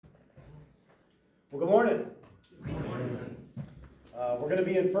Well, good morning. Good morning. We're going to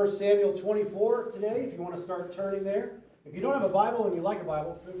be in 1 Samuel 24 today, if you want to start turning there. If you don't have a Bible and you like a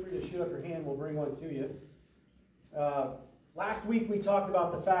Bible, feel free to shoot up your hand. We'll bring one to you. Last week we talked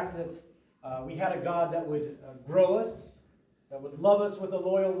about the fact that we had a God that would grow us, that would love us with a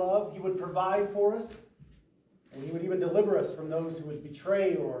loyal love. He would provide for us, and He would even deliver us from those who would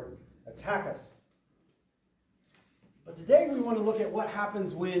betray or attack us. But today we want to look at what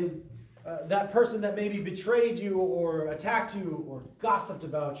happens when that person that maybe betrayed you or attacked you or gossiped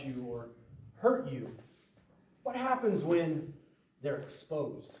about you or hurt you. What happens when they're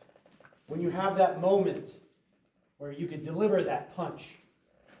exposed? When you have that moment where you could deliver that punch,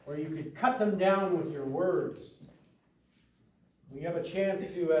 where you could cut them down with your words. When you have a chance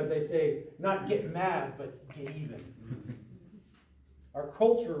to, as they say, not get mad, but get even. Our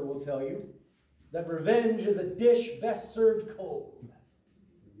culture will tell you that revenge is a dish best served cold.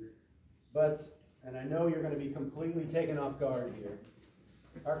 But, and I know you're going to be completely taken off guard here,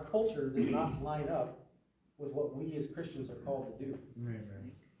 our culture does not line up with what we as Christians are called to do. Amen.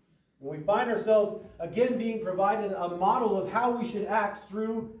 And we find ourselves again being provided a model of how we should act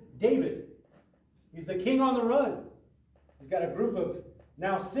through David. He's the king on the run. He's got a group of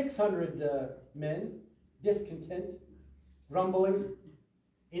now 600 men, discontent, grumbling,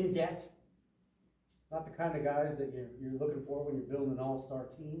 in debt. Not the kind of guys that you're looking for when you're building an all-star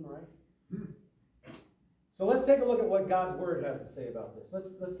team, right? So let's take a look at what God's Word has to say about this.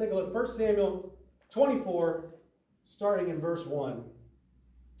 Let's take a look. 1 Samuel 24, starting in verse 1.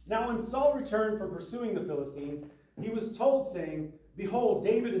 Now when Saul returned from pursuing the Philistines, he was told, saying, Behold,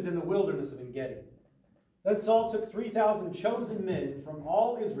 David is in the wilderness of En-gedi. Then Saul took 3,000 chosen men from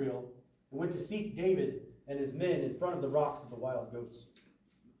all Israel and went to seek David and his men in front of the rocks of the wild goats.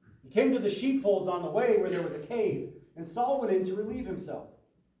 He came to the sheepfolds on the way where there was a cave, and Saul went in to relieve himself.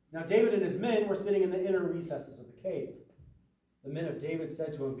 Now David and his men were sitting in the inner recesses of the cave. The men of David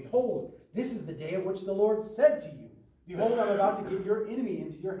said to him, Behold, this is the day of which the Lord said to you, Behold, I'm about to give your enemy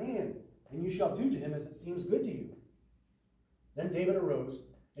into your hand, and you shall do to him as it seems good to you. Then David arose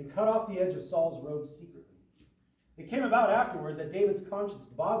and cut off the edge of Saul's robe secretly. It came about afterward that David's conscience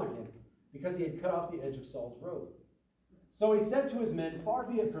bothered him, because he had cut off the edge of Saul's robe. So he said to his men, Far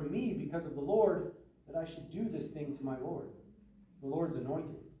be it from me, because of the Lord, that I should do this thing to my Lord, the Lord's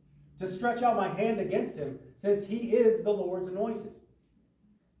anointed, to stretch out my hand against him, since he is the Lord's anointed.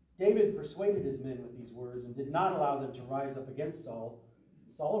 David persuaded his men with these words and did not allow them to rise up against Saul.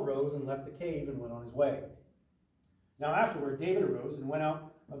 Saul arose and left the cave and went on his way. Now afterward David arose and went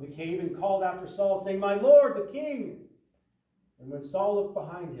out of the cave and called after Saul, saying, My Lord, the king! And when Saul looked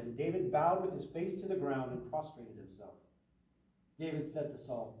behind him, David bowed with his face to the ground and prostrated himself. David said to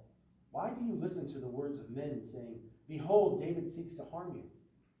Saul, Why do you listen to the words of men, saying, Behold, David seeks to harm you?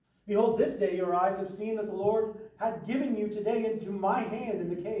 Behold, this day your eyes have seen that the Lord had given you today into my hand in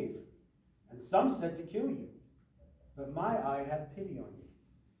the cave. And some said to kill you. But my eye had pity on you.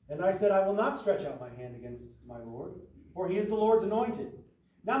 And I said, I will not stretch out my hand against my Lord, for he is the Lord's anointed.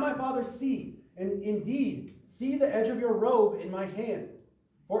 Now my father, see, and indeed see the edge of your robe in my hand.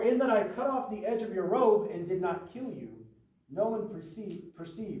 For in that I cut off the edge of your robe and did not kill you, no one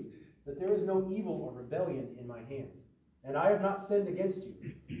perceived that there is no evil or rebellion in my hands. And I have not sinned against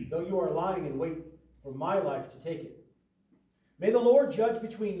you, though you are lying in wait for my life to take it. May the Lord judge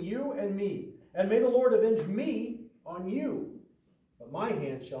between you and me, and may the Lord avenge me on you. But my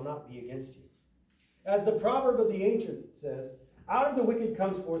hand shall not be against you. As the proverb of the ancients says, Out of the wicked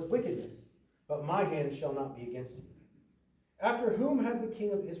comes forth wickedness, but my hand shall not be against you. After whom has the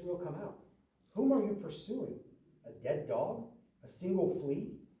king of Israel come out? Whom are you pursuing? A dead dog? A single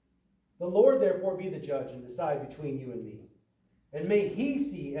flea? The Lord therefore be the judge and decide between you and me. And may he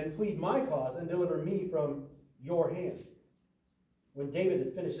see and plead my cause and deliver me from your hand. When David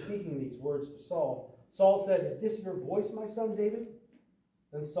had finished speaking these words to Saul, Saul said, Is this your voice, my son David?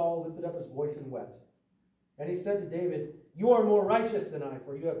 Then Saul lifted up his voice and wept. And he said to David, You are more righteous than I,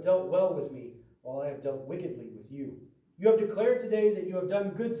 for you have dealt well with me, while I have dealt wickedly with you. You have declared today that you have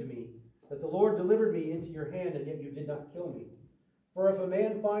done good to me, that the Lord delivered me into your hand, and yet you did not kill me. For if a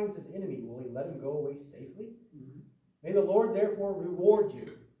man finds his enemy, will he let him go away safely? May the Lord therefore reward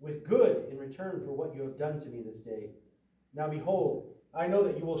you with good in return for what you have done to me this day. Now behold, I know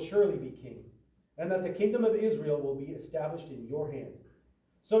that you will surely be king, and that the kingdom of Israel will be established in your hand.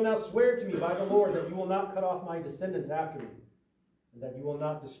 So now swear to me by the Lord that you will not cut off my descendants after me, and that you will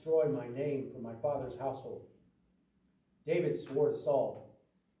not destroy my name from my father's household. David swore to Saul.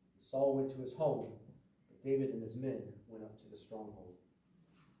 Saul went to his home, but David and his men went up to the stronghold.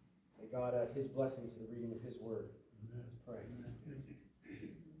 May God add his blessing to the reading of his word. Let's pray.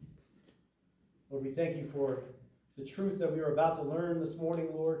 Lord, we thank you for the truth that we are about to learn this morning,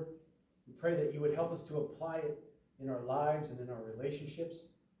 Lord. We pray that you would help us to apply it in our lives and in our relationships,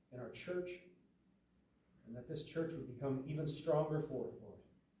 in our church, and that this church would become even stronger for it, Lord,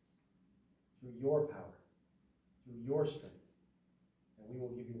 through your power, through your strength. And we will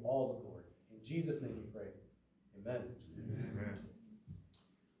give you all the glory. In Jesus' name we pray. Amen. Amen.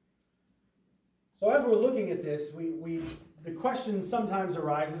 So as we're looking at this, the question sometimes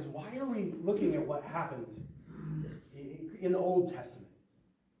arises, why are we looking at what happened in the Old Testament?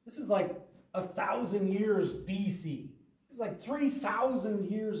 This is like 1,000 years BC. This is like 3,000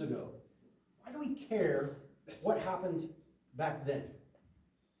 years ago. Why do we care what happened back then?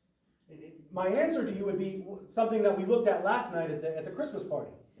 My answer to you would be something that we looked at last night at the Christmas party.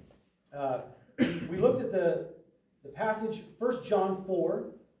 We looked at the passage, 1 John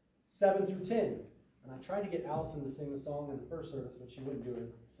 4, 7 through 10. And I tried to get Allison to sing the song in the first service, but she wouldn't do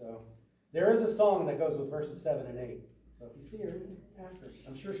it. So there is a song that goes with verses 7 and 8. So if you see her, ask her.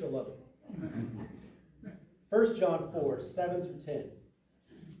 I'm sure she'll love it. 1 John 4, 7 through 10.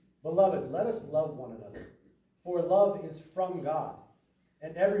 Beloved, let us love one another, for love is from God.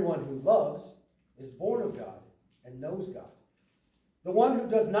 And everyone who loves is born of God and knows God. The one who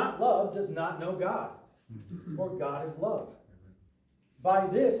does not love does not know God, for God is love. By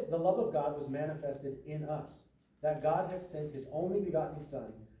this, the love of God was manifested in us, that God has sent his only begotten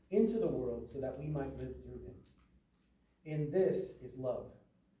Son into the world so that we might live through him. In this is love.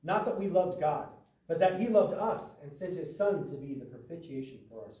 Not that we loved God, but that he loved us and sent his Son to be the propitiation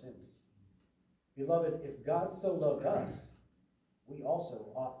for our sins. Beloved, if God so loved us, we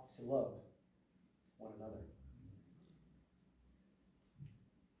also ought to love one another.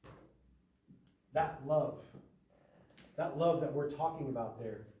 That love that we're talking about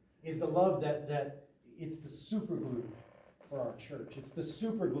there is the love that it's the super glue for our church. It's the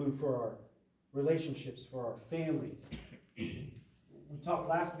super glue for our relationships, for our families. We talked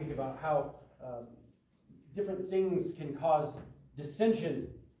last week about how different things can cause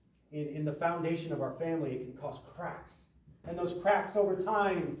dissension in the foundation of our family. It can cause cracks. And those cracks over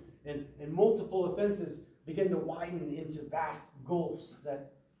time and multiple offenses begin to widen into vast gulfs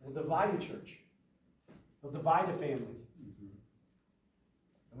that will divide a church. They'll divide a family.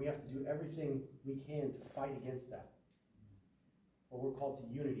 And we have to do everything we can to fight against that. For we're called to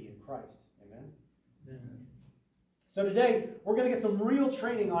unity in Christ. Amen? Amen. So today, we're going to get some real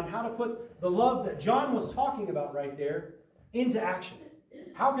training on how to put the love that John was talking about right there into action.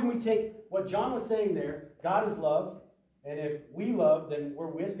 How can we take what John was saying there, God is love, and if we love, then we're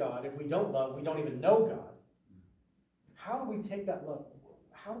with God. If we don't love, we don't even know God. How do we take that love?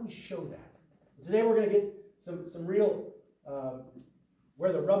 How do we show that? Today we're going to get some real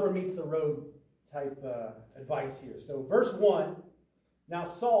where the rubber meets the road type advice here. So verse 1, now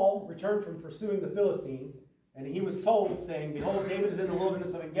Saul returned from pursuing the Philistines, and he was told, saying, behold, David is in the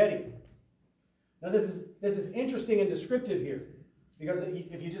wilderness of En-gedi. Now this is interesting and descriptive here, because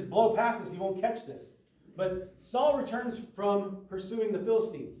if you just blow past this, you won't catch this. But Saul returns from pursuing the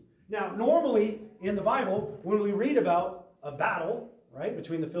Philistines. Now, normally in the Bible, when we read about a battle, right,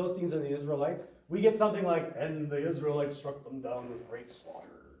 between the Philistines and the Israelites, we get something like, and the Israelites struck them down with great slaughter.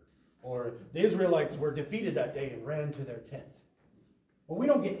 Or the Israelites were defeated that day and ran to their tent. But we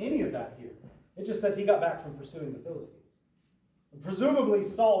don't get any of that here. It just says he got back from pursuing the Philistines. And presumably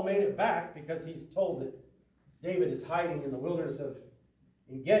Saul made it back because he's told that David is hiding in the wilderness of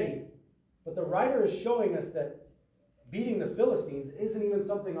En-gedi. But the writer is showing us that beating the Philistines isn't even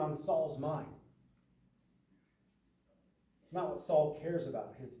something on Saul's mind. It's not what Saul cares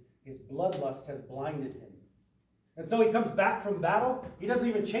about. His bloodlust has blinded him. And so he comes back from battle. He doesn't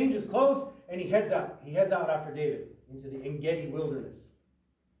even change his clothes, and he heads out. He heads out after David into the En-gedi wilderness.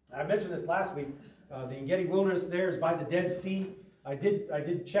 I mentioned this last week. The En-gedi wilderness there is by the Dead Sea. I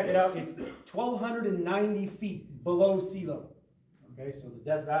did check it out. It's 1,290 feet below sea level. Okay, so the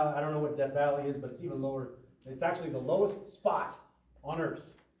Death Valley, I don't know what Death Valley is, but it's even lower. It's actually the lowest spot on Earth,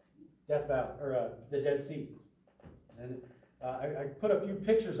 Death Valley, or the Dead Sea. And I put a few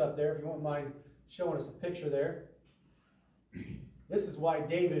pictures up there, if you won't mind showing us a picture there. This is why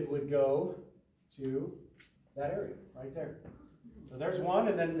David would go to that area, right there. So there's one,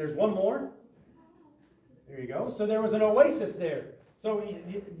 and then there's one more. There you go. So there was an oasis there. So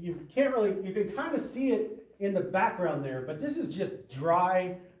you can't really, you can kind of see it in the background there, but this is just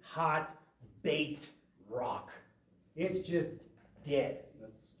dry, hot, baked rock. It's just dead.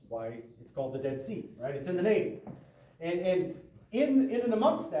 That's why it's called the Dead Sea, right? It's in the name. And in and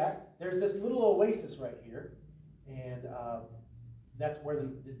amongst that, there's this little oasis right here, and that's where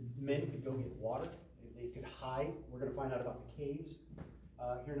the men could go get water. They could hide. We're going to find out about the caves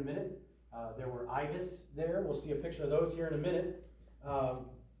here in a minute. There were ibis there. We'll see a picture of those here in a minute.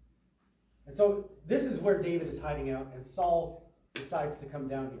 And so this is where David is hiding out, and Saul decides to come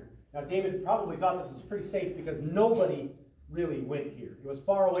down here. Now, David probably thought this was pretty safe because nobody really went here. It was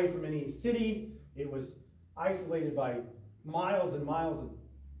far away from any city. It was isolated by miles and miles of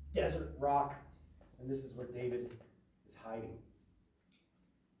desert rock. And this is where David is hiding.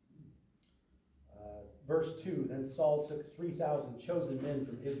 Verse 2, then Saul took 3,000 chosen men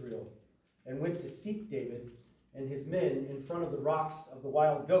from Israel and went to seek David and his men in front of the rocks of the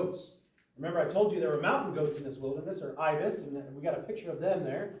wild goats. Remember, I told you there were mountain goats in this wilderness, or ibis, and we got a picture of them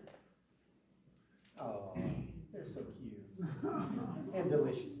there. Oh, they're so cute and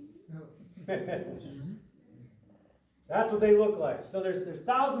delicious. That's what they look like. So there's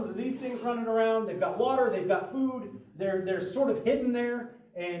thousands of these things running around. They've got water. They've got food. They're sort of hidden there.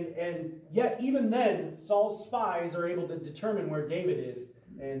 And yet, even then, Saul's spies are able to determine where David is.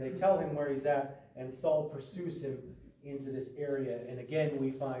 And they tell him where he's at. And Saul pursues him into this area. And again,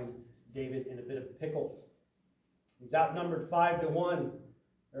 we find David in a bit of a pickle. He's outnumbered 5-1.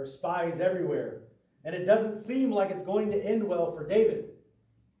 There are spies everywhere. And it doesn't seem like it's going to end well for David.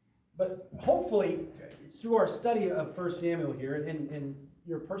 But hopefully, through our study of 1 Samuel here, and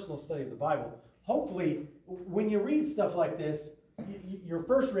your personal study of the Bible, hopefully, when you read stuff like this, your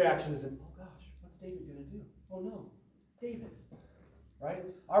first reaction isn't, oh gosh, what's David going to do? Oh no, David. Right?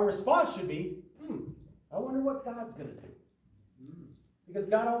 Our response should be, I wonder what God's going to do. Because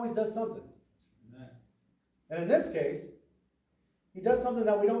God always does something. And in this case, he does something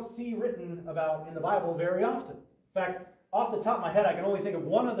that we don't see written about in the Bible very often. In fact, off the top of my head, I can only think of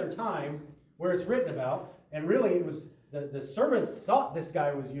one other time where it's written about, and really it was the servants thought this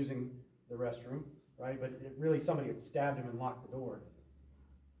guy was using the restroom, right? But really somebody had stabbed him and locked the door.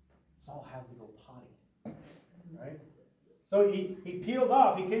 Saul has to go potty, right? So he peels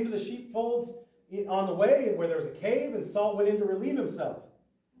off. He came to the sheepfolds on the way where there was a cave, and Saul went in to relieve himself.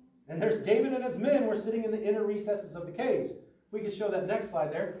 And there's David and his men were sitting in the inner recesses of the caves. We could show that next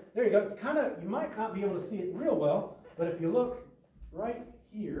slide there. There you go. It's kind of, you might not be able to see it real well, but if you look right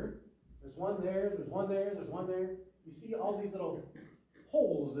here, there's one there, there's one there, there's one there. You see all these little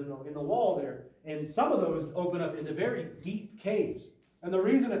holes in the wall there. And some of those open up into very deep caves. And the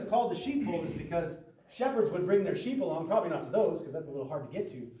reason it's called the sheepfold is because shepherds would bring their sheep along, probably not to those, because that's a little hard to get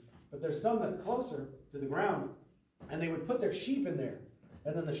to. But there's some that's closer to the ground. And they would put their sheep in there.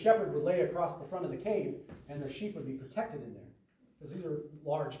 And then the shepherd would lay across the front of the cave, and their sheep would be protected in there. Because these are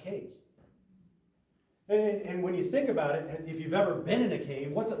large caves. And when you think about it, if you've ever been in a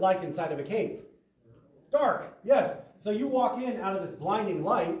cave, what's it like inside of a cave? Dark, yes. So you walk in out of this blinding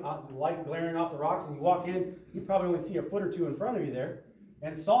light, the light glaring off the rocks, and you walk in, you probably only see a foot or two in front of you there.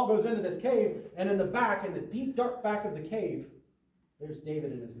 And Saul goes into this cave, and in the back, in the deep, dark back of the cave, there's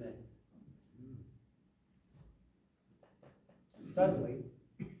David and his men. And suddenly,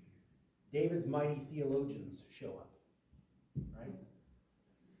 David's mighty theologians show up. Right?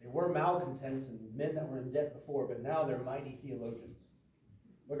 They were malcontents and men that were in debt before, but now they're mighty theologians.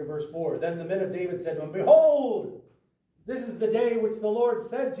 Look at verse 4. Then the men of David said to him, Behold, this is the day which the Lord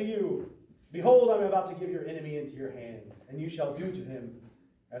said to you, Behold, I'm about to give your enemy into your hand, and you shall do to him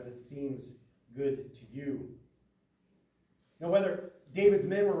as it seems good to you. Now, whether David's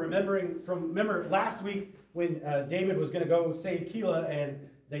men were remember last week when David was going to go save Keilah, and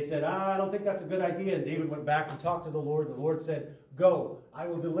they said, I don't think that's a good idea. And David went back and talked to the Lord. The Lord said, Go, I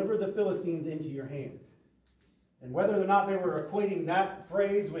will deliver the Philistines into your hands. And whether or not they were equating that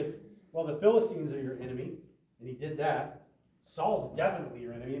phrase with, well, the Philistines are your enemy, and he did that. Saul's definitely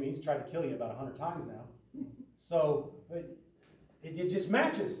your enemy. I mean, he's tried to kill you about 100 times now. So it just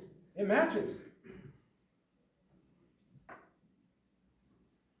matches. It matches.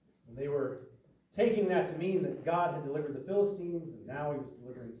 And they were taking that to mean that God had delivered the Philistines, and now he was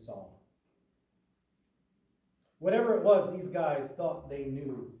delivering Saul. Whatever it was, these guys thought they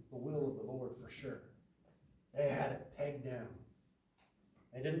knew the will of the Lord for sure. They had it pegged down.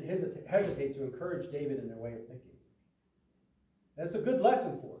 They didn't hesitate to encourage David in their way of thinking. And it's a good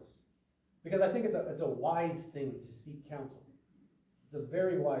lesson for us, because I think it's a wise thing to seek counsel. It's a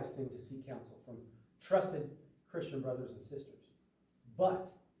very wise thing to seek counsel from trusted Christian brothers and sisters.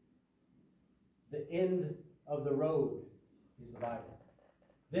 But the end of the road is the Bible.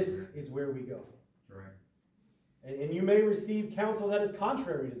 This is where we go. Correct. And you may receive counsel that is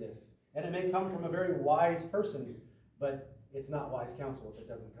contrary to this. And it may come from a very wise person, but it's not wise counsel if it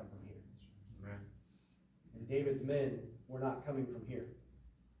doesn't come from here. Amen. And David's men were not coming from here.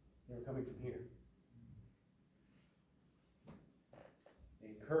 They were coming from here. They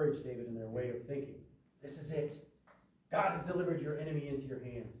encouraged David in their way of thinking. This is it. God has delivered your enemy into your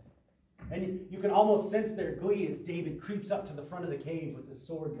hands. you can almost sense their glee as David creeps up to the front of the cave with his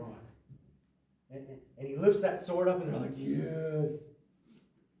sword drawn. And he lifts that sword up, and they're like, yes.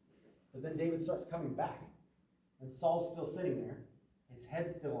 But then David starts coming back. And Saul's still sitting there. His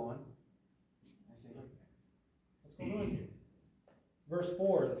head's still on. I say, what's going on here? Verse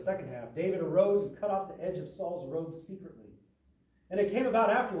 4, the second half. David arose and cut off the edge of Saul's robe secretly. And it came about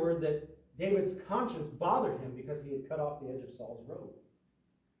afterward that David's conscience bothered him because he had cut off the edge of Saul's robe.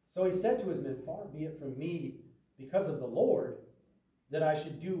 So he said to his men, far be it from me, because of the Lord, that I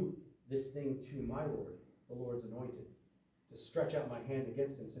should do this thing to my Lord, the Lord's anointed, to stretch out my hand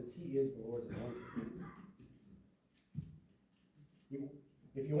against him, since he is the Lord's anointed.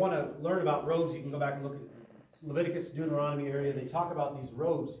 If you want to learn about robes, you can go back and look at Leviticus, Deuteronomy area. They talk about these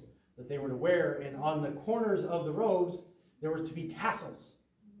robes that they were to wear, and on the corners of the robes, there were to be tassels.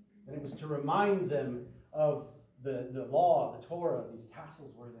 And it was to remind them of the law, the Torah. These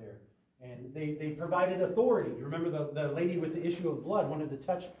tassels were there. And they provided authority. You remember the lady with the issue of blood wanted to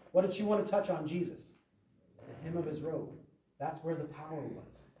touch, what did she want to touch on Jesus? The hem of his robe. That's where the power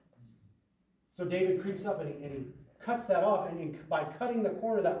was. So David creeps up and he cuts that off. And by cutting the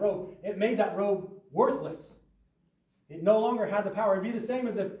corner of that robe, it made that robe worthless. It no longer had the power. It'd be the same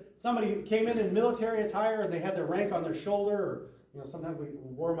as if somebody came in military attire and they had their rank on their shoulder, or sometimes we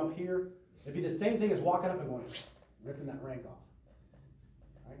wore them up here. It'd be the same thing as walking up and going, ripping that rank off.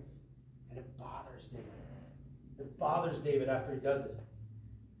 Right? And it bothers David. It bothers David after he does it.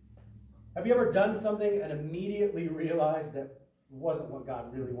 Have you ever done something and immediately realized that wasn't what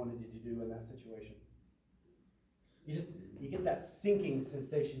God really wanted you to do in that situation? You get that sinking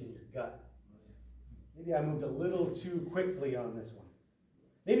sensation in your gut. Maybe I moved a little too quickly on this one.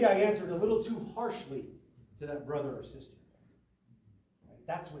 Maybe I answered a little too harshly to that brother or sister. Right?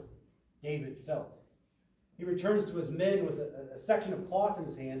 That's what David felt. He returns to his men with a section of cloth in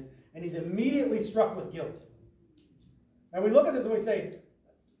his hand, and he's immediately struck with guilt. And we look at this and we say,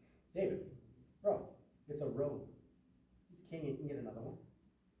 David, bro, it's a robe. He's king, he can get another one.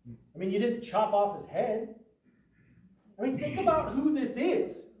 I mean, you didn't chop off his head. I mean, think about who this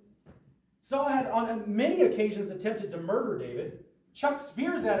is. Saul had on many occasions attempted to murder David, chucked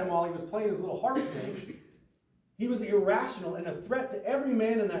spears at him while he was playing his little harp thing. He was irrational and a threat to every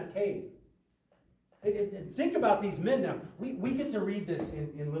man in that cave. And think about these men now. We get to read this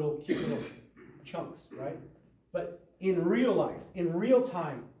in little cute little chunks, right? But in real life, in real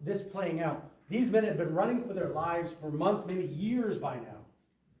time, this playing out, these men have been running for their lives for months, maybe years by now,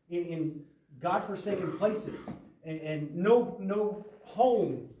 in God-forsaken places, and no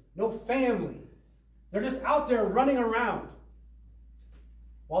home, no family. They're just out there running around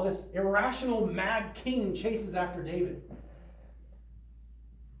while this irrational, mad king chases after David.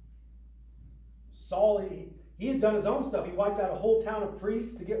 Saul, he had done his own stuff. He wiped out a whole town of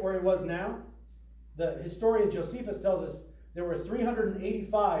priests to get where he was now. The historian Josephus tells us there were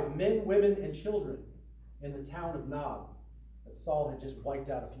 385 men, women, and children in the town of Nob that Saul had just wiped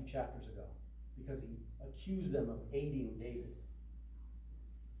out a few chapters ago because he accused them of aiding David.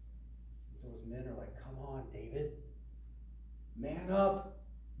 And so his men are like, come on, David. Man up.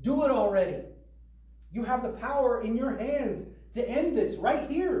 Do it already. You have the power in your hands to end this right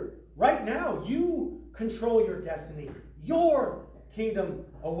here, right now. You control your destiny. Your kingdom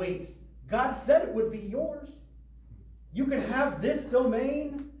awaits. God said it would be yours. You can have this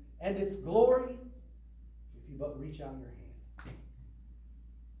domain and its glory if you but reach out your hand.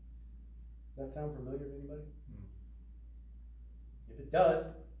 Does that sound familiar to anybody? If it does,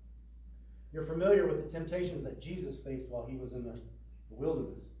 you're familiar with the temptations that Jesus faced while he was in the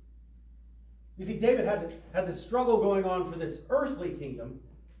wilderness. You see, David had this struggle going on for this earthly kingdom,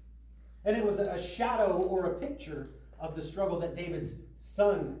 and it was a shadow or a picture of the struggle that David's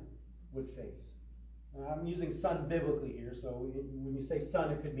son would face. I'm using son biblically here, so when you say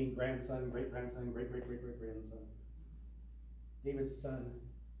son, it could mean grandson, great-grandson, great-great-great-great-grandson. David's son,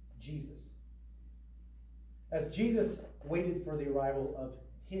 Jesus. As Jesus waited for the arrival of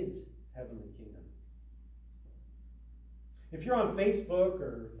his heavenly kingdom. If you're on Facebook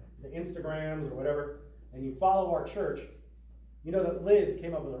or the Instagrams or whatever, and you follow our church, you know that Liz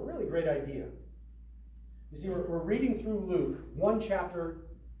came up with a really great idea. You see, we're reading through Luke, one chapter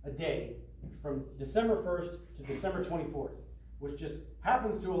a day, from December 1st to December 24th, which just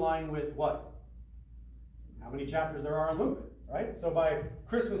happens to align with what? How many chapters there are in Luke, right? So by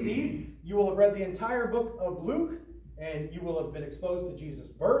Christmas Eve, you will have read the entire book of Luke, and you will have been exposed to Jesus'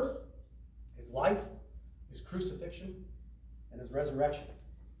 birth, his life, his crucifixion, and his resurrection.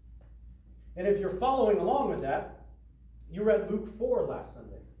 And if you're following along with that, you read Luke 4 last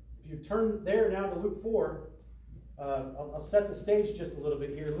Sunday. If you turn there now to Luke 4, I'll set the stage just a little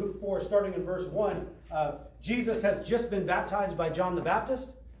bit here. Luke 4 starting in verse 1. Jesus has just been baptized by John the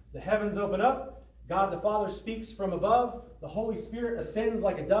Baptist. The heavens open up. God the Father speaks from above. The Holy Spirit ascends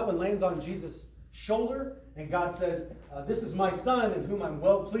like a dove and lands on Jesus' shoulder. And God says, this is my Son in whom I'm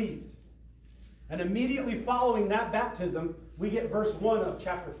well pleased. And immediately following that baptism, we get verse 1 of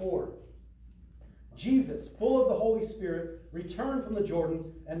chapter 4. Jesus, full of the Holy Spirit, returned from the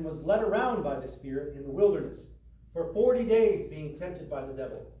Jordan and was led around by the Spirit in the wilderness for 40 days, being tempted by the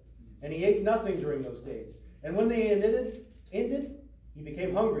devil. And he ate nothing during those days. And when they ended, he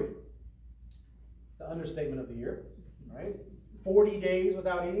became hungry. It's the understatement of the year, right? 40 days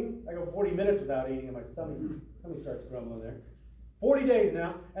without eating. I go 40 minutes without eating, and my tummy starts grumbling there. 40 days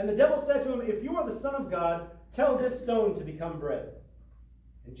now. And the devil said to him, if you are the Son of God, tell this stone to become bread.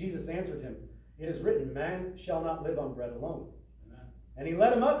 And Jesus answered him, it is written, man shall not live on bread alone. Amen. And he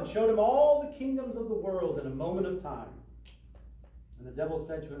led him up and showed him all the kingdoms of the world in a moment of time. And the devil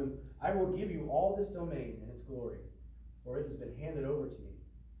said to him, I will give you all this domain and its glory, for it has been handed over to me,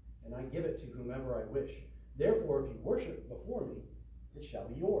 and I give it to whomever I wish. Therefore, if you worship before me, it shall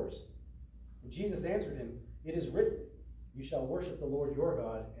be yours. And Jesus answered him, it is written, you shall worship the Lord your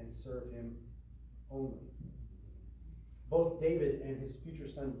God and serve him only. Both David and his future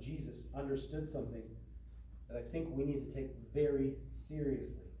son Jesus understood something that I think we need to take very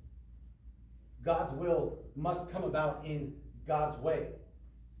seriously. God's will must come about in God's way.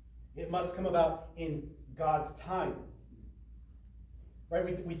 It must come about in God's time.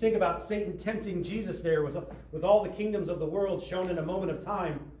 Right? We think about Satan tempting Jesus there with all the kingdoms of the world shown in a moment of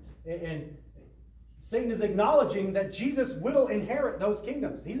time. And Satan is acknowledging that Jesus will inherit those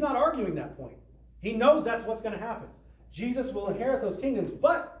kingdoms. He's not arguing that point. He knows that's what's going to happen. Jesus will inherit those kingdoms.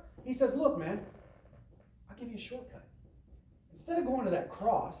 But he says, look, man, I'll give you a shortcut. Instead of going to that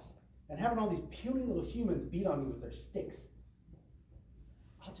cross and having all these puny little humans beat on you with their sticks,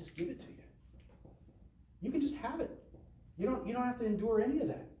 I'll just give it to you. You can just have it. You don't have to endure any of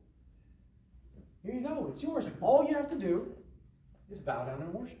that. Here you go. It's yours. All you have to do is bow down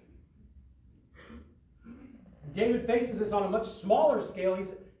and worship. David faces this on a much smaller scale.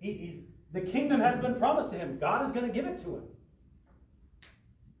 The kingdom has been promised to him. God is going to give it to him.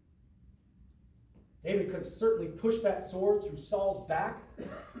 David could have certainly pushed that sword through Saul's back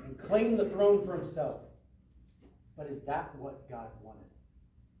and claimed the throne for himself. But is that what God wanted?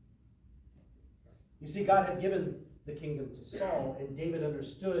 You see, God had given the kingdom to Saul, and David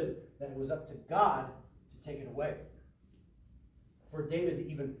understood that it was up to God to take it away. For David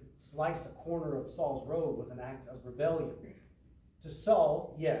to even slice a corner of Saul's robe was an act of rebellion. To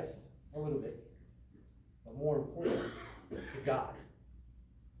Saul, yes, a little bit, but more important, to God.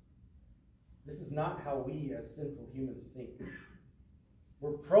 This is not how we as sinful humans think.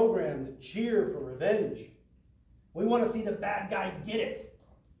 We're programmed to cheer for revenge. We want to see the bad guy get it.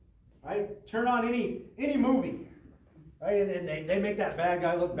 Right? Turn on any movie. Right? And then they make that bad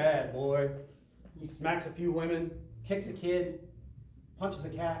guy look bad, boy. He smacks a few women, kicks a kid, punches a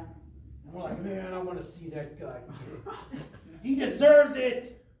cat. And we're like, man, I want to see that guy get it. He deserves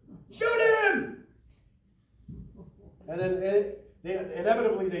it. Shoot him! And then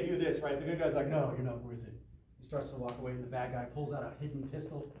inevitably they do this, right? The good guy's like, no, you're not worth it. He starts to walk away, and the bad guy pulls out a hidden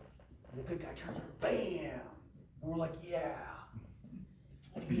pistol. And the good guy turns around, bam! And we're like, yeah, it's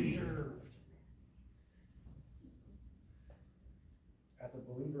what he deserved. As a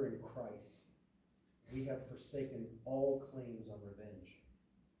believer in Christ, we have forsaken all claims on revenge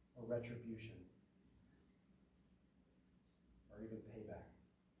or retribution or even payback.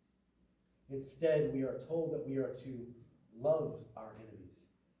 Instead, we are told that we are to love our enemies,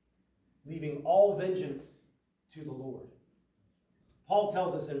 leaving all vengeance to the Lord. Paul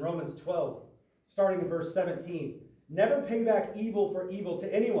tells us in Romans 12, starting in verse 17, never pay back evil for evil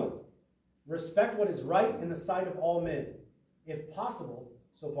to anyone. Respect what is right in the sight of all men. If possible,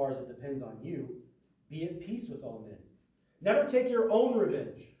 so far as it depends on you, be at peace with all men. Never take your own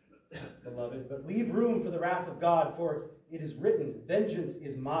revenge, beloved, but leave room for the wrath of God, for it is written, vengeance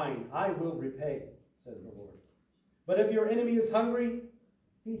is mine, I will repay, says the Lord. But if your enemy is hungry,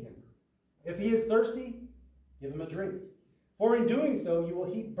 feed him. If he is thirsty, give him a drink. For in doing so, you will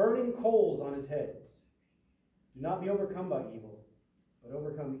heap burning coals on his head. Do not be overcome by evil, but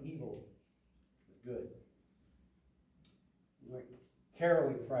overcome evil with good. We went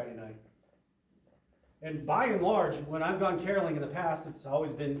caroling Friday night. And by and large, when I've gone caroling in the past, it's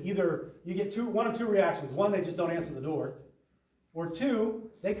always been either you get one of two reactions. One, they just don't answer the door. Or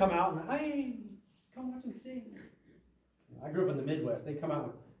two, they come out and, hey, come watch me sing. I grew up in the Midwest. They come out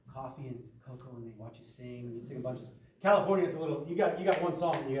with coffee and cocoa and they watch you sing. And you sing a bunch of stuff. California, it's a little, you got one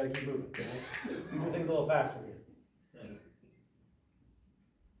song and you got to keep moving. Right? Do things a little faster here.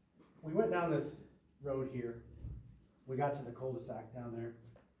 we went down this road here. We got to the cul-de-sac down there.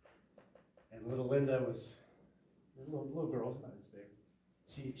 And little Linda was, little girl's about this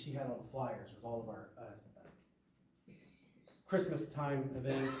big. She had all the flyers. It was all of our Christmas time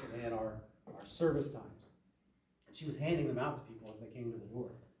events and our service times. And she was handing them out to people as they came to the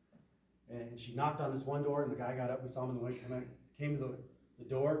door. And she knocked on this one door, and the guy got up. We saw him in the window, came to the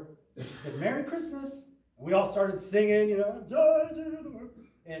door. And she said, "Merry Christmas." And we all started singing, "Joy to the world."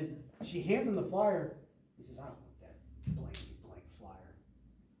 And she hands him the flyer. He says, "I don't want that blankety blank flyer."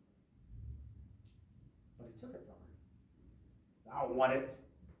 But he took it from her. "I don't want it."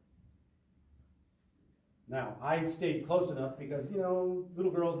 Now, I stayed close enough because,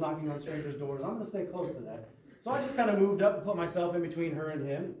 little girls knocking on strangers' doors. I'm going to stay close to that. So I just kind of moved up and put myself in between her and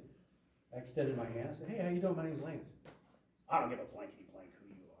him. I extended my hand. I said, "Hey, how you doing? My name's Lance." "I don't give a blankety blank who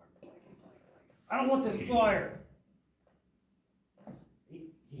you are. Blankety blank blank. I don't want this flyer."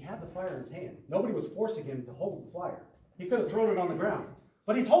 He had the flyer in his hand. Nobody was forcing him to hold the flyer. He could have thrown it on the ground.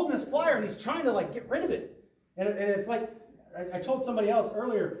 But he's holding this flyer and he's trying to get rid of it. And it's like, I told somebody else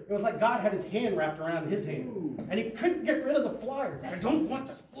earlier, it was like God had his hand wrapped around his hand. And he couldn't get rid of the flyer. "I don't want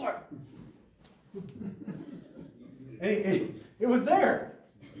this flyer." And it was there.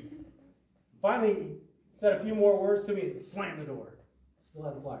 Finally, he said a few more words to me and slammed the door. Still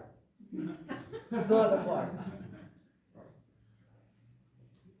had the flyer. Still had the flyer.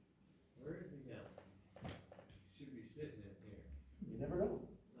 Where is he now? Should be sitting in here. You never know.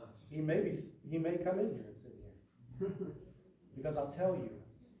 He may come in here and sit here. Because I'll tell you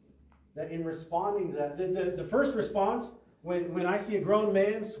that in responding to that, the first response, when I see a grown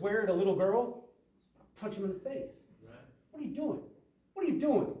man swear at a little girl, I'll punch him in the face. Right. "What are you doing? What are you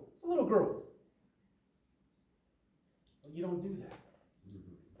doing? It's a little girl." But you don't do that.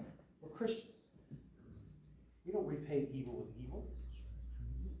 We're Christians. We don't repay evil with evil.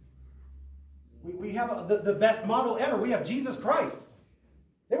 We have the best model ever. We have Jesus Christ.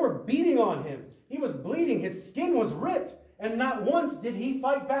 They were beating on him. He was bleeding. His skin was ripped. And not once did he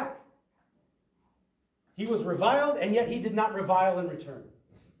fight back. He was reviled, and yet he did not revile in return.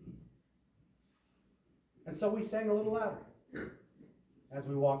 And so we sang a little louder as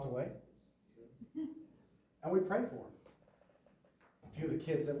we walked away. And we prayed for him. A few of the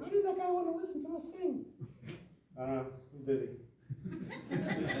kids said, "Why did that guy want to listen to us sing?" He's busy.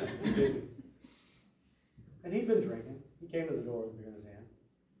 He's busy. And he'd been drinking. He came to the door with a beer in his hand.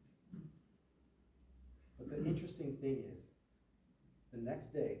 But the interesting thing is, the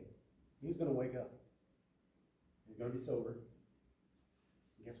next day, he was going to wake up. He's going to be sober.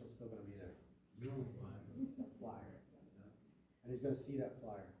 And guess what's still going to be there? That flyer. And he's going to see that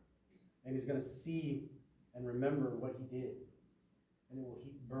flyer. And he's going to see and remember what he did. And it will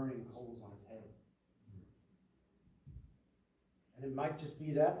heap burning coals on his head. And it might just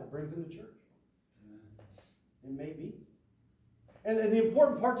be that brings him to church. It may be. And the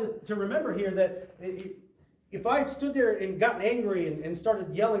important part to remember here that if I had stood there and gotten angry and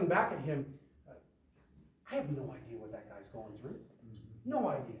started yelling back at him, I have no idea what that guy's going through. No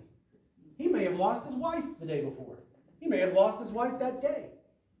idea. He may have lost his wife the day before. He may have lost his wife that day.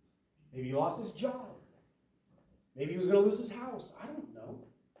 Maybe he lost his job. Maybe he was going to lose his house. I don't know.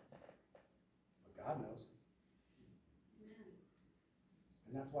 But God knows.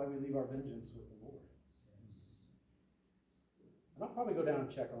 And that's why we leave our vengeance with the Lord. And I'll probably go down and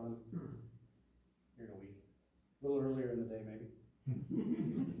check on him here in a week. A little earlier in the day, maybe.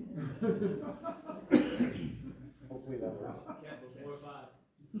 Hopefully that works. Before 5.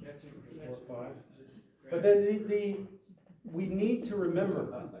 Before 5. But then we need to remember.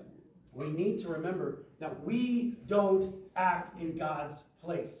 We need to remember that we don't act in God's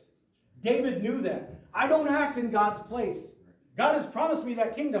place. David knew that. I don't act in God's place. God has promised me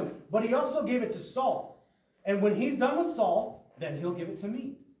that kingdom, but he also gave it to Saul. And when he's done with Saul, then he'll give it to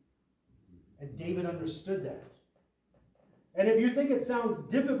me. And David understood that. And if you think it sounds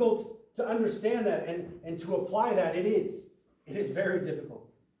difficult to understand that and to apply that, it is. It is very difficult.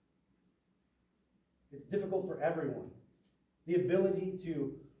 It's difficult for everyone. The ability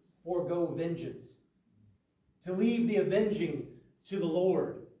to forego vengeance. To leave the avenging to the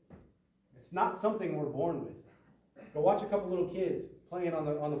Lord. It's not something we're born with. Go watch a couple little kids playing on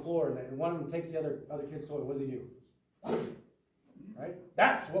the floor, and one of them takes the other kid's toy. What do they do? Right?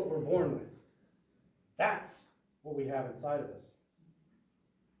 That's what we're born with. That's what we have inside of us.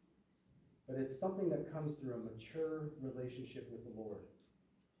 But it's something that comes through a mature relationship with the Lord.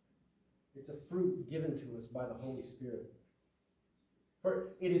 It's a fruit given to us by the Holy Spirit.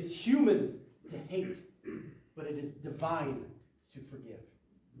 For it is human to hate, but it is divine to forgive.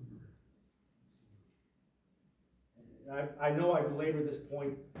 I know I belabored this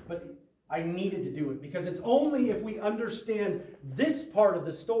point, but I needed to do it because it's only if we understand this part of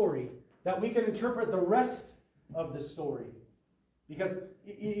the story that we can interpret the rest of the story. Because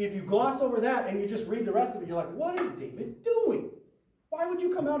if you gloss over that and you just read the rest of it, you're like, what is David doing? Why would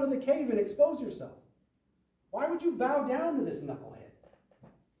you come out of the cave and expose yourself? Why would you bow down to this knucklehead?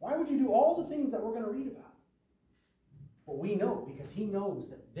 Why would you do all the things that we're going to read about? But we know, because he knows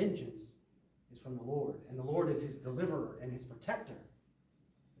that vengeance is from the Lord, and the Lord is his deliverer and his protector.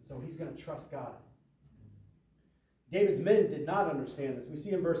 And so he's going to trust God. David's men did not understand this. We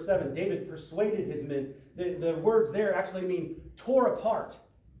see in verse 7, David persuaded his men. The words there actually mean tore apart.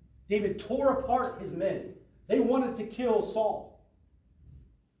 David tore apart his men. They wanted to kill Saul.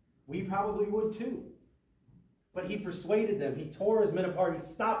 We probably would too. But he persuaded them. He tore his men apart. He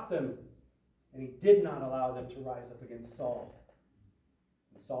stopped them. And he did not allow them to rise up against Saul.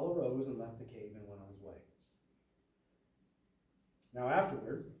 And Saul arose and left the cave and went on his way. Now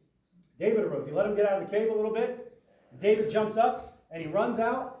afterward, David arose. He let him get out of the cave a little bit. David jumps up and he runs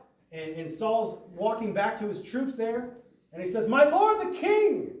out. And Saul's walking back to his troops there. And he says, "My lord the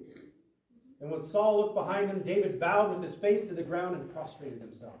king!" And when Saul looked behind him, David bowed with his face to the ground and prostrated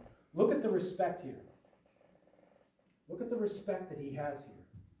himself. Look at the respect here. Look at the respect that he has here.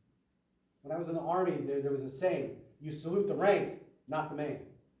 When I was in the army, there was a saying, you salute the rank, not the man.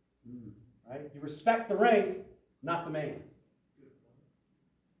 Right? You respect the rank, not the man.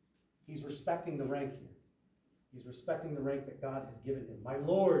 He's respecting the rank here. He's respecting the rank that God has given him. My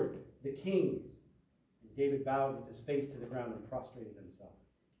lord, the king. And David bowed with his face to the ground and prostrated himself.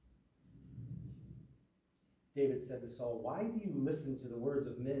 David said to Saul, "Why do you listen to the words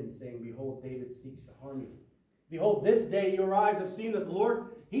of men, saying, 'Behold, David seeks to harm you'? Behold, this day your eyes have seen that the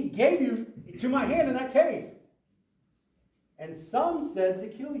Lord, he gave you to my hand in that cave. And some said to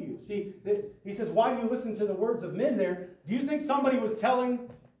kill you." See, he says, why do you listen to the words of men there? Do you think somebody was telling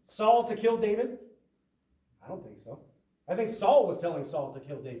Saul to kill David? I don't think so. I think Saul was telling Saul to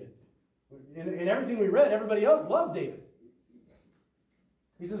kill David. In everything we read, everybody else loved David.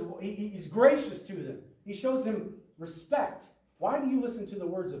 He says, he's gracious to them. He shows him respect. Why do you listen to the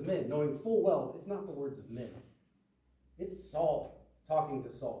words of men, knowing full well it's not the words of men? It's Saul talking to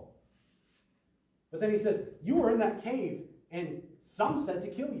Saul. But then he says, you were in that cave, and some said to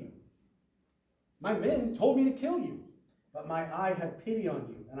kill you. My men told me to kill you, but my eye had pity on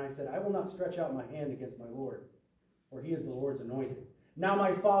you, and I said, I will not stretch out my hand against my Lord, for he is the Lord's anointed. Now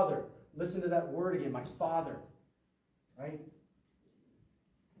my father, listen to that word again, my father, right?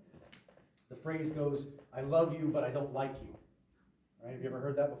 The phrase goes, I love you, but I don't like you. Right? Have you ever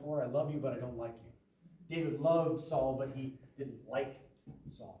heard that before? I love you, but I don't like you. David loved Saul, but he didn't like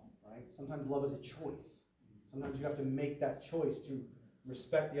Saul. Right? Sometimes love is a choice. Sometimes you have to make that choice to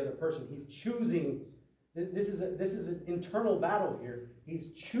respect the other person. He's choosing. This is an internal battle here.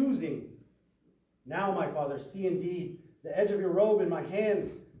 He's choosing. Now, my father, see indeed the edge of your robe in my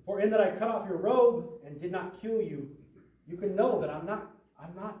hand. For in that I cut off your robe and did not kill you, you can know that I'm not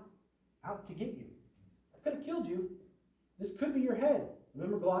out to get you. I could have killed you. This could be your head.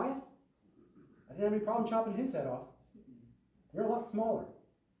 Remember Goliath? I didn't have any problem chopping his head off. You're a lot smaller.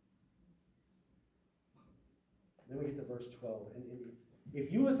 Then we get to verse 12. And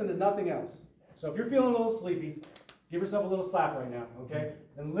if you listen to nothing else, so if you're feeling a little sleepy, give yourself a little slap right now, okay?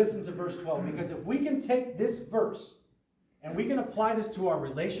 And listen to verse 12. Because if we can take this verse and we can apply this to our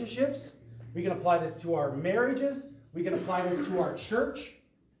relationships, we can apply this to our marriages, we can apply this to our church,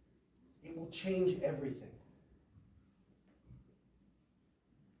 it will change everything.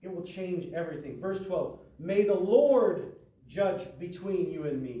 It will change everything. Verse 12. May the Lord judge between you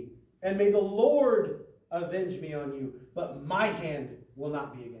and me, and may the Lord avenge me on you, but my hand will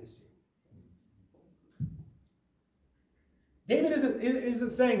not be against you. David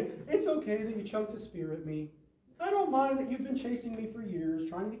isn't saying, it's okay that you chunked a spear at me. I don't mind that you've been chasing me for years,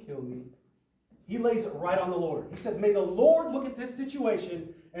 trying to kill me. He lays it right on the Lord. He says, may the Lord look at this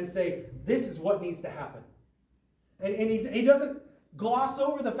situation and say, this is what needs to happen. And he doesn't gloss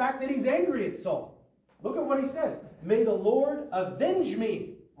over the fact that he's angry at Saul. Look at what he says. May the Lord avenge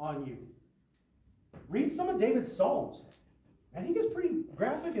me on you. Read some of David's Psalms. And he gets pretty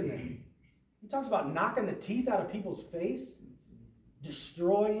graphic in there. He talks about knocking the teeth out of people's face,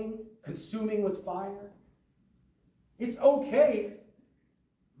 destroying, consuming with fire. It's okay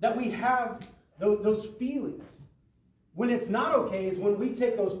that we have those feelings. When it's not okay is when we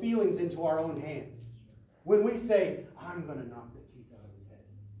take those feelings into our own hands. When we say, I'm going to knock the teeth out of his head.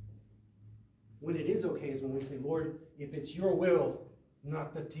 When it is okay is when we say, Lord, if it's your will,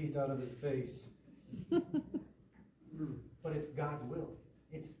 knock the teeth out of his face. But it's God's will.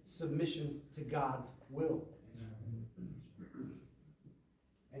 It's submission to God's will.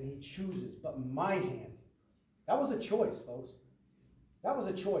 and he chooses, but my hand. That was a choice, folks. That was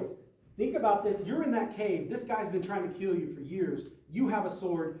a choice. Think about this. You're in that cave. This guy's been trying to kill you for years. You have a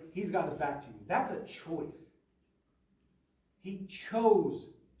sword. He's got his back to you. That's a choice. He chose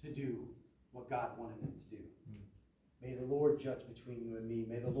to do what God wanted him to do. May the Lord judge between you and me.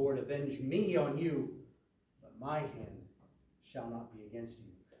 May the Lord avenge me on you, but my hand shall not be against you.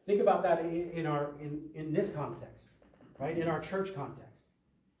 Think about that in this context, right? In our church context.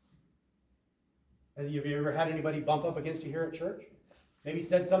 Have you ever had anybody bump up against you here at church? Maybe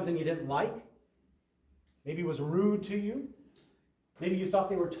said something you didn't like? Maybe was rude to you? Maybe you thought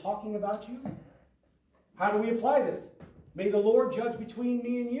they were talking about you? How do we apply this? May the Lord judge between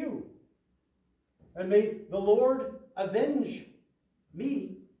me and you. And may the Lord avenge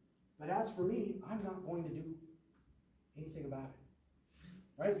me. But as for me, I'm not going to do anything about it.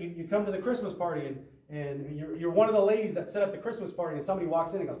 Right? You come to the Christmas party and you're one of the ladies that set up the Christmas party, and somebody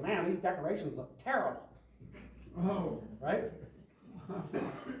walks in and goes, man, these decorations look terrible. Oh. Right?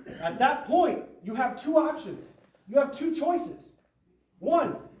 At that point, you have two options. You have two choices.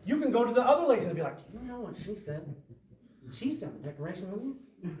 One, you can go to the other ladies and be like, do you know what she said? She said the decoration was you.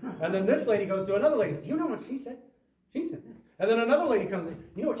 And then this lady goes to another lady. Do you know what she said? She said that. And then another lady comes in.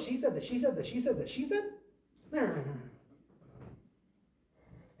 You know what she said? That she said that she said that she said? And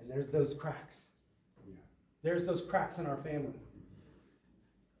there's those cracks. There's those cracks in our family.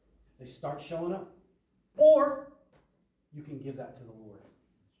 They start showing up. Or you can give that to the Lord.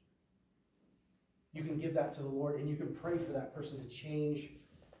 You can give that to the Lord, and you can pray for that person to change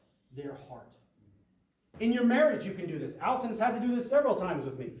their heart. In your marriage, you can do this. Allison has had to do this several times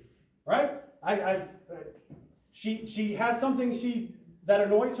with me, right? She has something that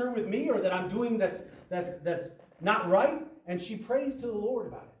annoys her with me, or that I'm doing that's not right, and she prays to the Lord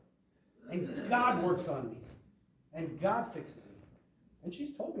about it. And God works on me, and God fixes me. And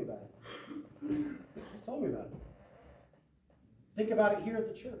she's told me about it. She's told me about it. Think about it here at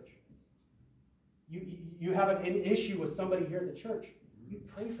the church. You have an issue with somebody here at the church. You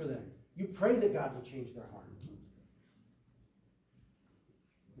pray for them. You pray that God will change their heart.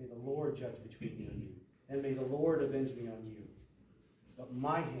 May the Lord judge between you and me, and may the Lord avenge me on you. But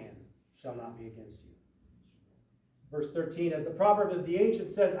my hand shall not be against you. Verse 13, as the proverb of the ancient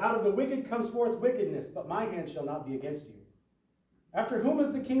says, out of the wicked comes forth wickedness, but my hand shall not be against you. After whom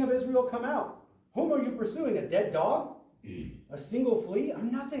has the king of Israel come out? Whom are you pursuing? A dead dog? A single flea? I'm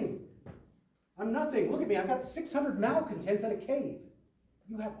nothing. I'm nothing. Look at me. I've got 600 malcontents in a cave.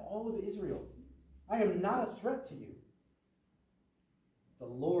 You have all of Israel. I am not a threat to you. The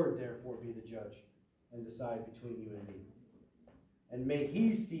Lord, therefore, be the judge and decide between you and me. And may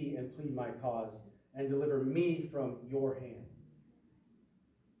he see and plead my cause and deliver me from your hand.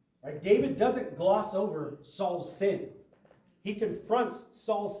 Right? David doesn't gloss over Saul's sin. He confronts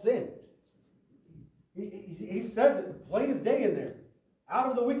Saul's sin. He says it plain as day in there. Out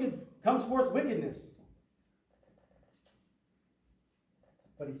of the wicked comes forth wickedness.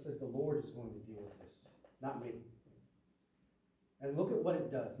 But he says the Lord is going to deal with this, not me. And look at what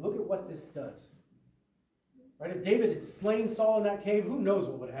it does. Look at what this does. Right? If David had slain Saul in that cave, who knows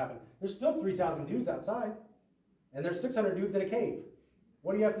what would have happened? There's still 3,000 dudes outside. And there's 600 dudes in a cave.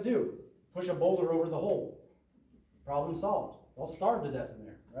 What do you have to do? Push a boulder over the hole. Problem solved. They'll starve to death in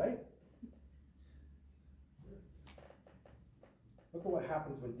there, right? Look at what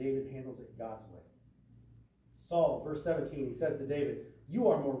happens when David handles it God's way. Saul, verse 17, he says to David, you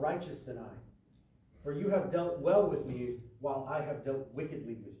are more righteous than I, for you have dealt well with me while I have dealt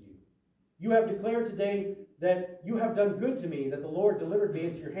wickedly with you. You have declared today that you have done good to me, that the Lord delivered me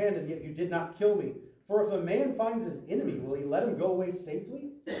into your hand, and yet you did not kill me. For if a man finds his enemy, will he let him go away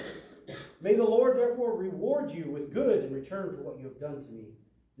safely? May the Lord therefore reward you with good in return for what you have done to me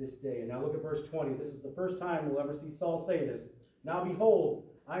this day. And now look at verse 20. This is the first time we'll ever see Saul say this. Now behold,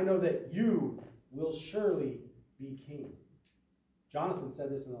 I know that you will surely be king. Jonathan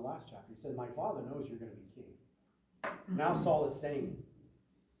said this in the last chapter. He said, my father knows you're going to be king. Now Saul is saying,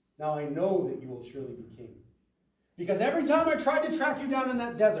 now I know that you will surely be king. Because every time I tried to track you down in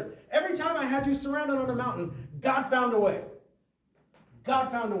that desert, every time I had you surrounded on a mountain, God found a way.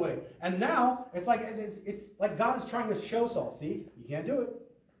 God found a way. And now it's like God is trying to show Saul, see, you can't do it.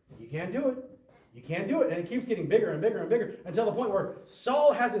 You can't do it. You can't do it. And it keeps getting bigger and bigger and bigger until the point where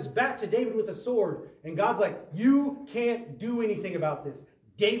Saul has his back to David with a sword. And God's like, you can't do anything about this.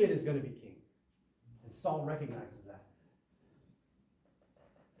 David is going to be king. And Saul recognizes that.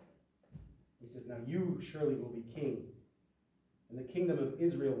 He says, now you surely will be king. And the kingdom of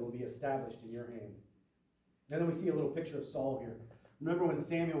Israel will be established in your hand. And then we see a little picture of Saul here. Remember when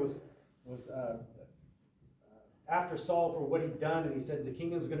Samuel was after Saul for what he'd done, and he said the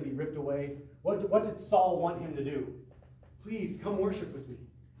kingdom's going to be ripped away, what did Saul want him to do? Please come worship with me.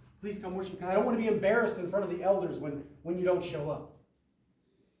 Please come worship, because I don't want to be embarrassed in front of the elders when you don't show up.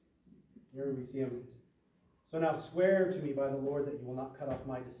 Here we see him. So now swear to me by the Lord that you will not cut off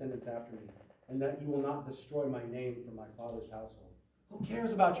my descendants after me, and that you will not destroy my name from my father's household. Who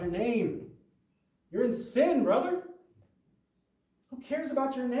cares about your name? You're in sin, brother. Who cares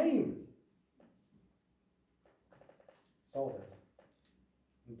about your name? Saul did.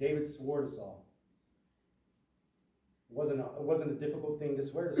 And David swore to Saul. It wasn't a difficult thing to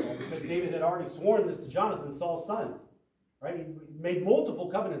swear to Saul, because David had already sworn this to Jonathan, Saul's son. Right? He made multiple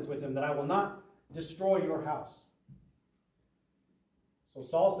covenants with him that I will not destroy your house. So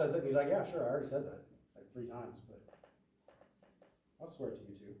Saul says it, and he's like, yeah, sure, I already said that like 3 times, but I'll swear to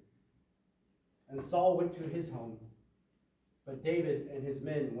you too. And Saul went to his home, but David and his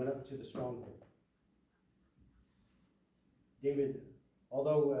men went up to the stronghold. David,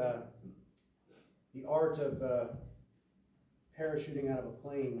 although the art of parachuting out of a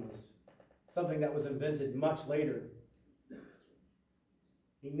plane was something that was invented much later,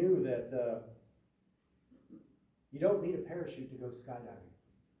 he knew that you don't need a parachute to go skydiving.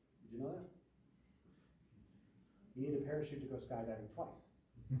 Did you know that? You need a parachute to go skydiving twice.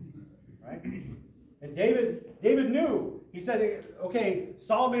 Right? And David knew. He said, okay,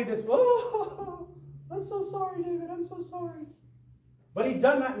 Saul made this, oh, I'm so sorry, David, I'm so sorry. But he'd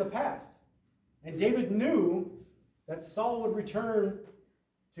done that in the past. And David knew that Saul would return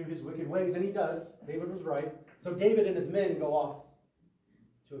to his wicked ways, and he does. David was right. So David and his men go off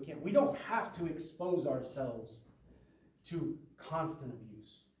to a camp. We don't have to expose ourselves to constant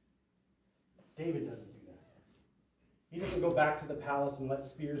abuse. David doesn't do that. He doesn't go back to the palace and let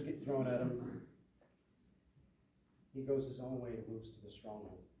spears get thrown at him. He goes his own way and moves to the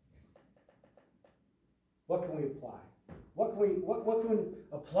stronghold. What can we apply? What can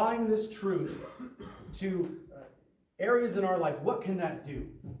applying this truth to areas in our life, what can that do?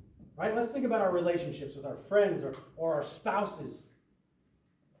 Right? Let's think about our relationships with our friends or our spouses,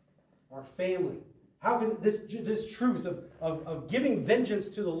 our family. How can this truth of giving vengeance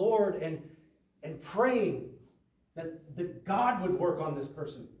to the Lord and praying that God would work on this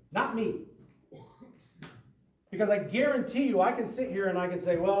person, not me. Because I guarantee you, I can sit here and I can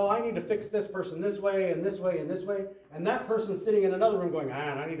say, well, I need to fix this person this way and this way and this way. And that person's sitting in another room going,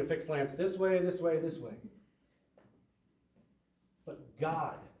 and I need to fix Lance this way, this way, this way. But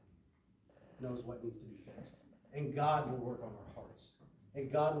God knows what needs to be fixed. And God will work on our hearts.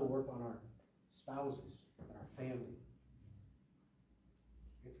 And God will work on our spouses and our family.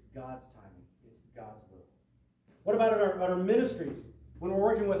 It's God's timing. It's God's will. What about our ministries? When we're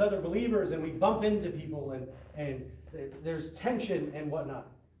working with other believers and we bump into people and there's tension and whatnot.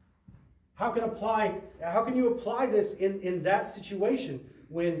 How can you apply this in that situation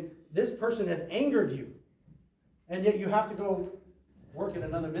when this person has angered you and yet you have to go work in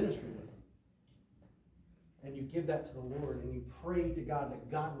another ministry with them? And you give that to the Lord and you pray to God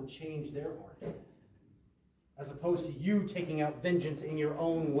that God will change their heart, as opposed to you taking out vengeance in your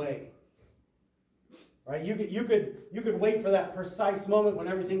own way. Right? You could wait for that precise moment when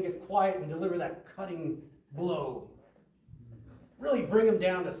everything gets quiet and deliver that cutting blow. Really bring them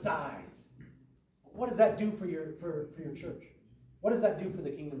down to size. What does that do for your church? What does that do for the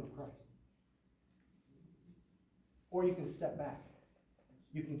kingdom of Christ? Or you can step back.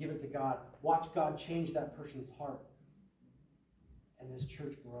 You can give it to God. Watch God change that person's heart. And this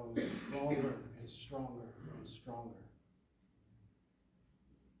church grows stronger and stronger and stronger.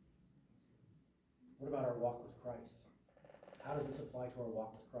 What about our walk with Christ? How does this apply to our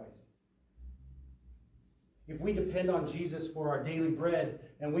walk with Christ? If we depend on Jesus for our daily bread,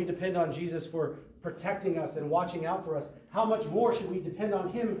 and we depend on Jesus for protecting us and watching out for us, how much more should we depend on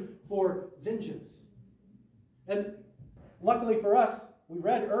Him for vengeance? And luckily for us, we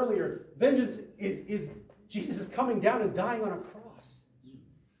read earlier, vengeance is Jesus is coming down and dying on a cross.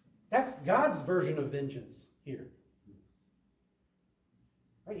 That's God's version of vengeance here.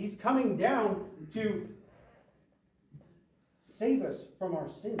 Right? He's coming down to save us from our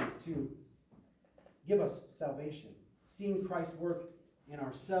sins, to give us salvation. Seeing Christ work in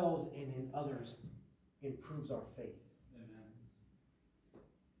ourselves and in others improves our faith. Amen.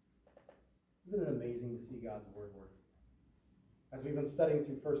 Isn't it amazing to see God's word work? As we've been studying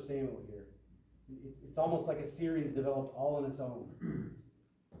through 1 Samuel here, it's almost like a series developed all on its own.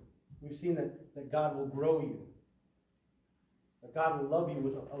 We've seen that God will grow you. That God will love you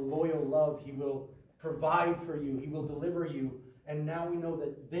with a loyal love. He will provide for you. He will deliver you. And now we know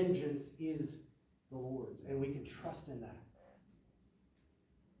that vengeance is the Lord's. And we can trust in that.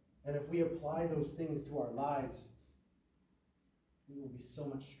 And if we apply those things to our lives, we will be so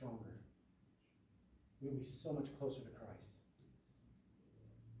much stronger. We will be so much closer to Christ.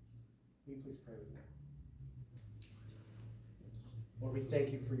 Will you please pray with me? Lord, we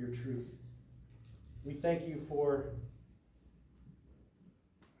thank you for your truth. We thank you for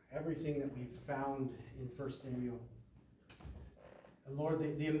everything that we've found in 1 Samuel. And Lord,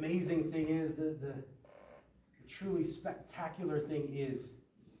 the amazing thing is, the truly spectacular thing is,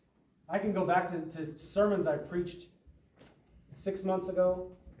 I can go back to sermons I preached 6 months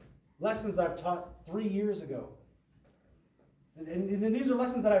ago, lessons I've taught 3 years ago. And these are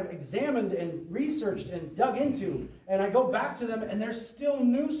lessons that I've examined and researched and dug into, and I go back to them, and there's still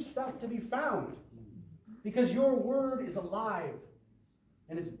new stuff to be found. Because your word is alive,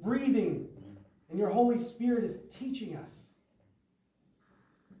 and it's breathing, and your Holy Spirit is teaching us.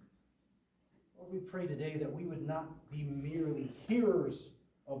 Lord, we pray today that we would not be merely hearers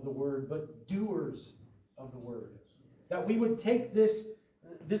of the word, but doers of the word. That we would take this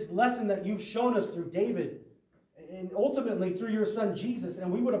lesson that you've shown us through David, and ultimately through your son Jesus,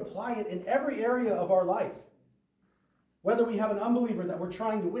 and we would apply it in every area of our life. Whether we have an unbeliever that we're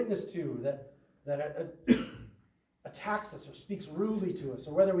trying to witness to, that attacks us or speaks rudely to us,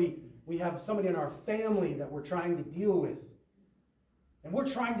 or whether we have somebody in our family that we're trying to deal with, and we're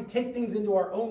trying to take things into our own